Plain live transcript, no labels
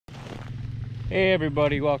Hey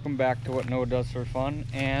everybody, welcome back to What Noah Does for Fun.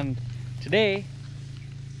 And today,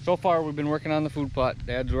 so far we've been working on the food plot.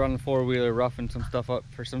 Dad's running the four-wheeler roughing some stuff up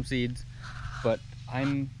for some seeds. But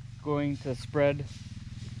I'm going to spread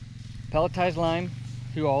pelletized lime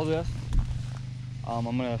through all this. I'm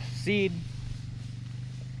going to seed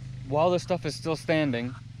while this stuff is still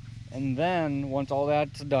standing. And then once all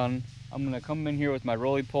that's done, I'm going to come in here with my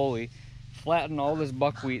roly-poly, flatten all this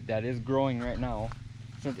buckwheat that is growing right now.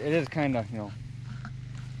 Since it is kind of,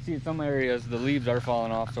 see in some areas the leaves are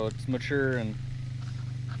falling off, so it's mature and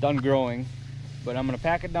done growing. But I'm going to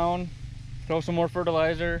pack it down, throw some more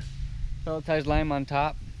fertilizer, pelletized lime on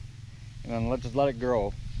top, and then just let it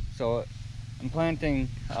grow. So I'm planting,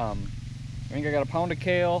 I think I got a pound of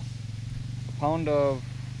kale, a pound of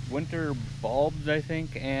winter bulbs I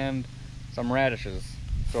think, and some radishes.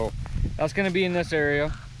 So that's going to be in this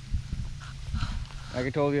area. Like I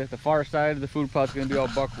told you, the far side of the food plot's going to be all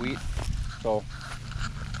buckwheat. So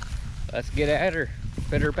let's get at her.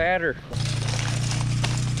 Pitter patter.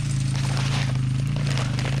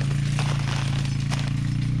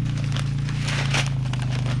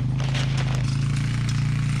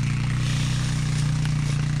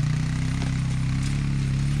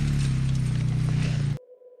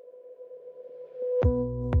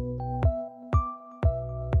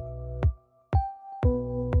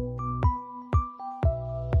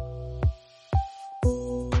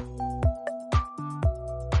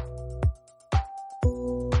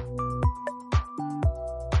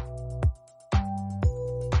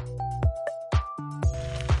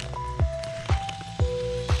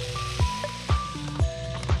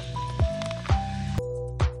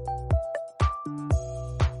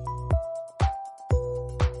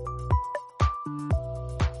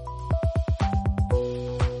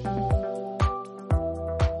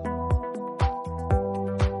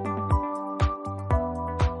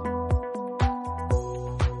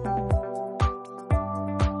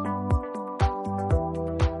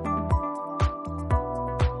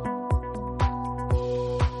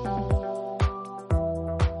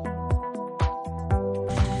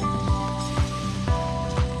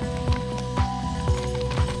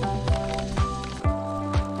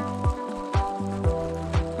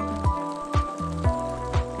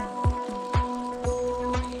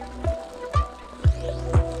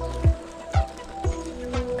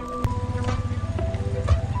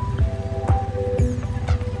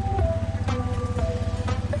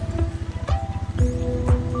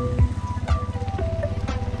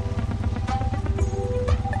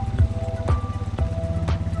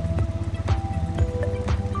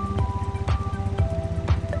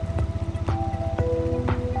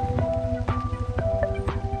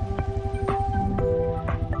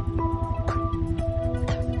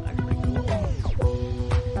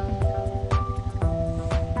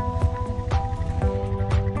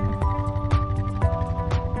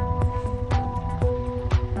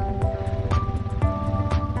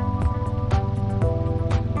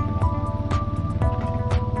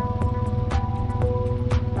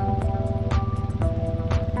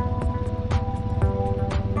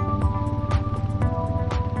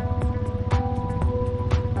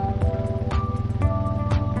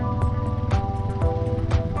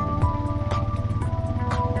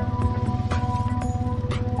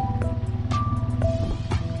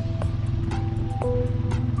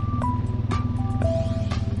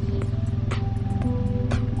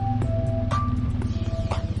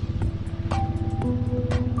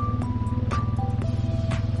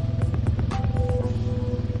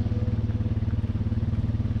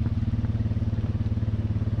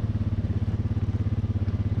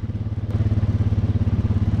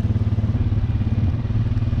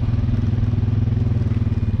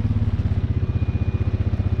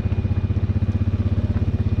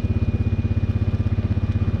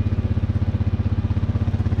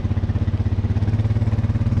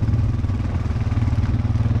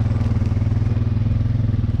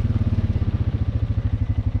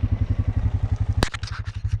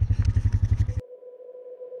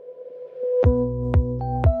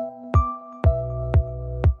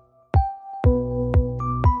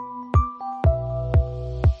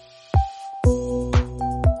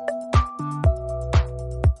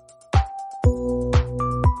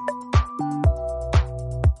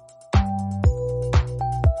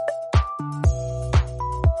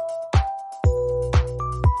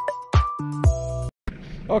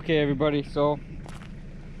 Okay everybody, so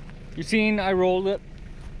you've seen I rolled it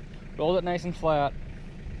nice and flat.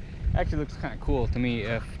 Actually looks kind of cool to me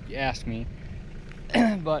if you ask me.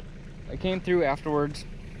 But I came through afterwards,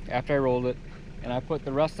 after I rolled it, and I put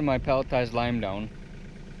the rest of my pelletized lime down.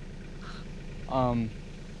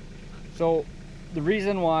 So the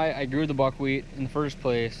reason why I grew the buckwheat in the first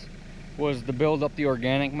place was to build up the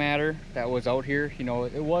organic matter that was out here. You know,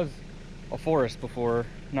 it was a forest before,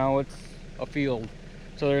 now it's a field.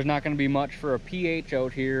 So there's not going to be much for a pH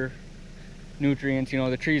out here, nutrients, you know,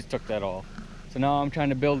 the trees took that all. So now I'm trying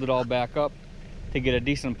to build it all back up to get a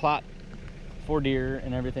decent plot for deer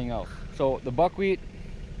and everything else. So the buckwheat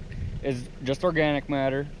is just organic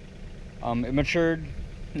matter. It matured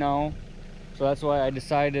now, so that's why I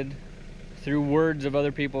decided, through words of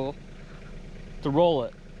other people, to roll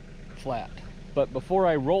it flat. But before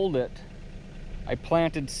I rolled it, I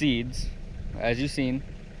planted seeds, as you've seen.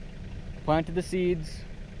 Planted the seeds,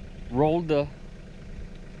 rolled the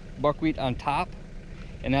buckwheat on top,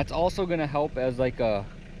 and that's also going to help as like a,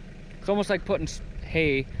 it's almost like putting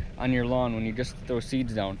hay on your lawn when you just throw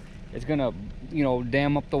seeds down. It's going to, you know,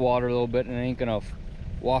 dam up the water a little bit, and it ain't going to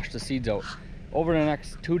wash the seeds out. Over the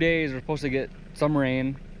next 2 days we're supposed to get some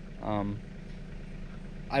rain.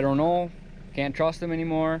 I don't know, can't trust them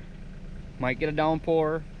anymore. Might get a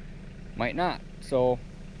downpour, might not. So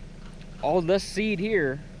all this seed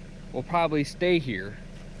here will probably stay here,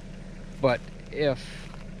 but if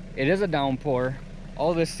it is a downpour,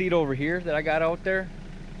 all this seed over here that I got out there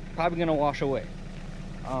probably gonna wash away.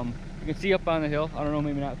 You can see up on the hill, I don't know,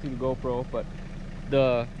 maybe not through the GoPro, but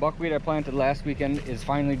the buckwheat I planted last weekend is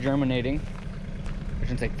finally germinating. I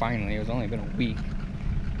shouldn't say finally, it's only been a week,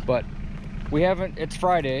 but we haven't, it's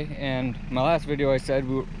Friday, and my last video I said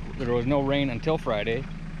there was no rain until Friday.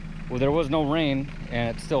 Well, there was no rain,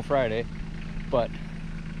 and it's still Friday, but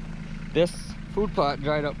this food plot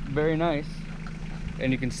dried up very nice,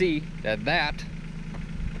 and you can see that that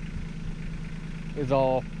is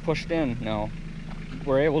all pushed in now.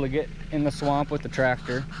 We're able to get in the swamp with the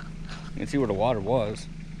tractor. You can see where the water was,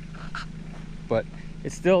 but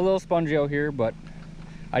it's still a little spongy out here. But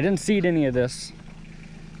I didn't seed any of this.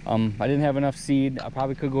 I didn't have enough seed. I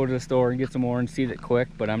probably could go to the store and get some more and seed it quick,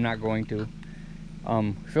 but I'm not going to.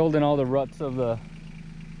 Filled in all the ruts of the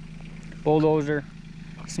bulldozer,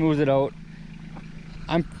 smoothed it out.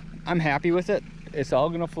 I'm happy with it. It's all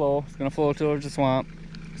gonna flow. It's gonna flow towards the swamp.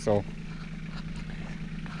 So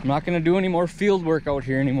I'm not gonna do any more field work out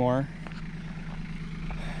here anymore.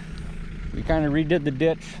 We kind of redid the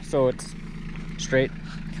ditch so it's straight.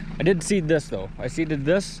 I did seed this though. I seeded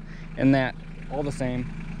this and that all the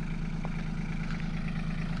same.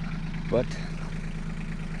 But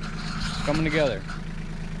it's coming together.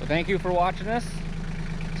 So thank you for watching this.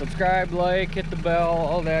 Subscribe, like, hit the bell,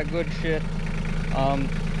 all that good shit.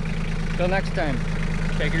 Till next time,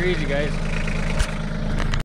 take it easy, guys.